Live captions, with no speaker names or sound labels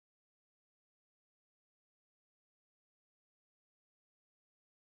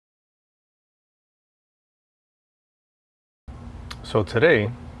So today,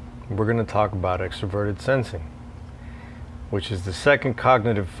 we're going to talk about extraverted sensing, which is the second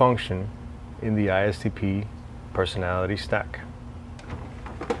cognitive function in the ISTP personality stack.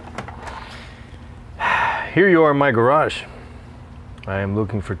 Here you are in my garage. I am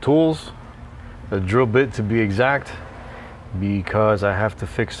looking for tools, a drill bit to be exact, because I have to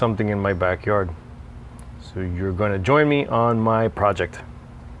fix something in my backyard. So you're going to join me on my project.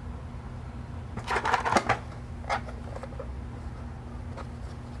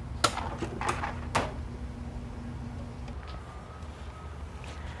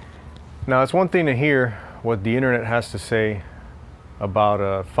 Now, it's one thing to hear what the internet has to say about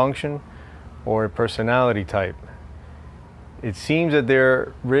a function or a personality type. It seems that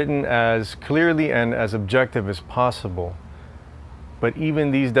they're written as clearly and as objective as possible, but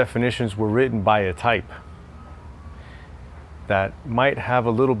even these definitions were written by a type that might have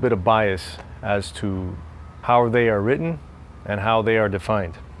a little bit of bias as to how they are written and how they are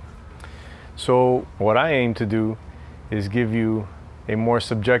defined. So what I aim to do is give you a more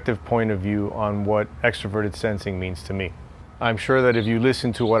subjective point of view on what extraverted sensing means to me. I'm sure that if you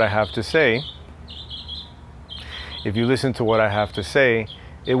listen to what I have to say,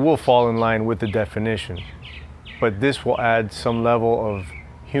 it will fall in line with the definition. But this will add some level of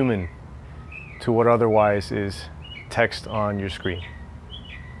human to what otherwise is text on your screen.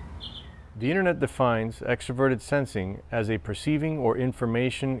 The internet defines extraverted sensing as a perceiving or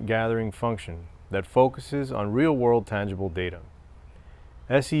information gathering function that focuses on real-world tangible data.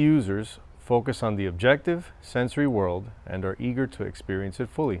 SE users focus on the objective sensory world and are eager to experience it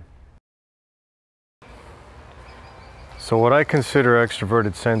fully. So what I consider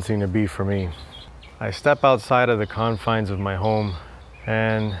extraverted sensing to be for me, I step outside of the confines of my home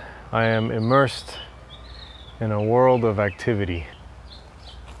and I am immersed in a world of activity.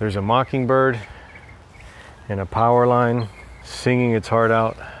 There's a mockingbird in a power line singing its heart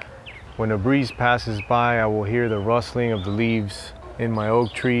out. When a breeze passes by, I will hear the rustling of the leaves in my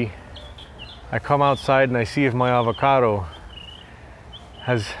oak tree. I come outside and I see if my avocado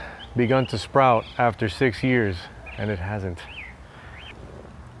has begun to sprout after 6 years, and it hasn't.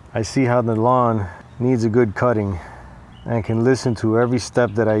 I see how the lawn needs a good cutting and can listen to every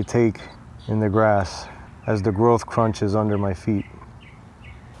step that I take in the grass as the growth crunches under my feet.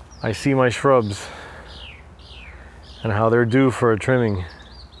 I see my shrubs and how they're due for a trimming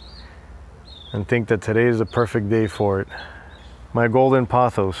and think that today is a perfect day for it. My golden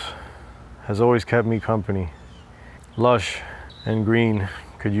pothos has always kept me company. Lush and green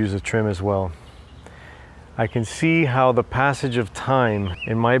could use a trim as well. I can see how the passage of time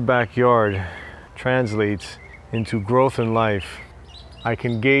in my backyard translates into growth in life. I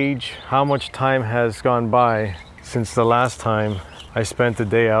can gauge how much time has gone by since the last time I spent a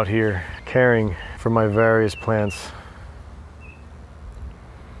day out here caring for my various plants.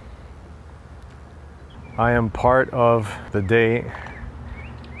 I am part of the day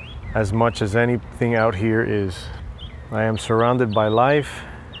as much as anything out here is. I am surrounded by life,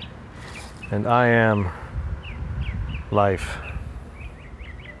 and I am life.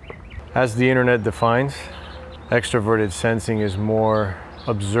 As the internet defines, extraverted sensing is more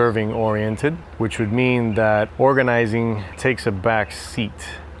observing oriented, which would mean that organizing takes a back seat.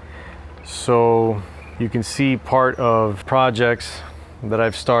 So you can see part of projects that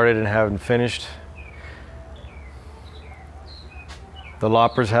I've started and haven't finished. The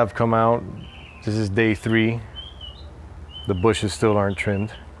loppers have come out. This is day 3. The bushes still aren't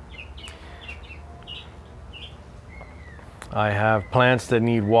trimmed. I have plants that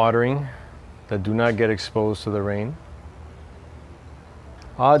need watering that do not get exposed to the rain.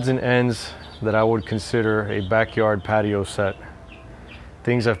 Odds and ends that I would consider a backyard patio set.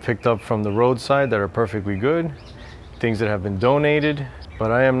 Things I've picked up from the roadside that are perfectly good. Things that have been donated. But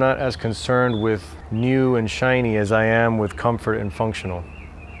I am not as concerned with new and shiny as I am with comfort and functional.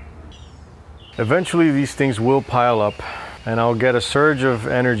 Eventually these things will pile up and I'll get a surge of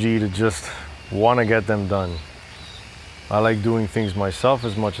energy to just want to get them done. I like doing things myself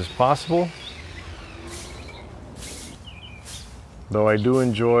as much as possible, though I do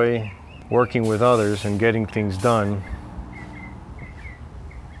enjoy working with others and getting things done.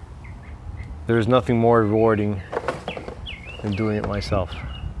 There's nothing more rewarding than doing it myself.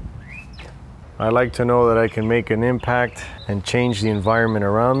 I like to know that I can make an impact and change the environment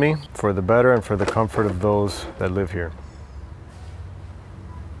around me for the better and for the comfort of those that live here.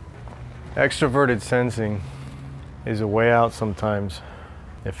 Extraverted sensing is a way out sometimes.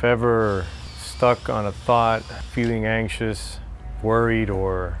 If ever stuck on a thought, feeling anxious, worried,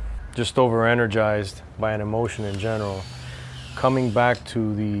 or just over-energized by an emotion in general, coming back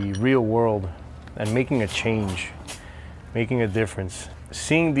to the real world and making a change making a difference,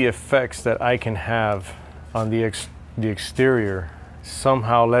 seeing the effects that I can have on the exterior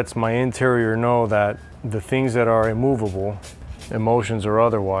somehow lets my interior know that the things that are immovable, emotions or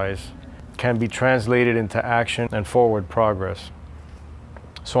otherwise, can be translated into action and forward progress.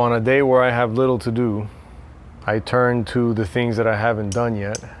 So on a day where I have little to do, I turn to the things that I haven't done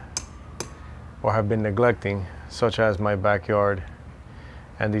yet or have been neglecting, such as my backyard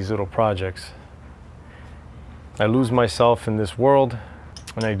and these little projects. I lose myself in this world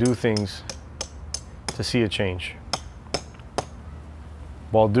and I do things to see a change.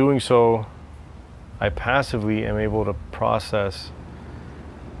 While doing so, I passively am able to process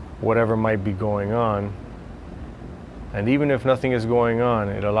whatever might be going on. And even if nothing is going on,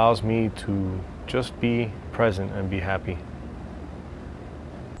 it allows me to just be present and be happy.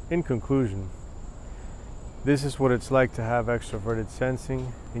 In conclusion, this is what it's like to have extroverted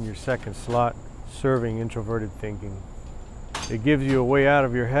sensing in your second slot, serving introverted thinking. It gives you a way out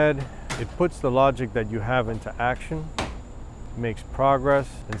of your head. It puts the logic that you have into action, makes progress,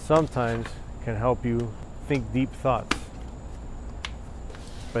 and sometimes can help you think deep thoughts.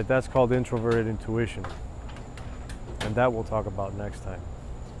 But that's called introverted intuition, and that we'll talk about next time.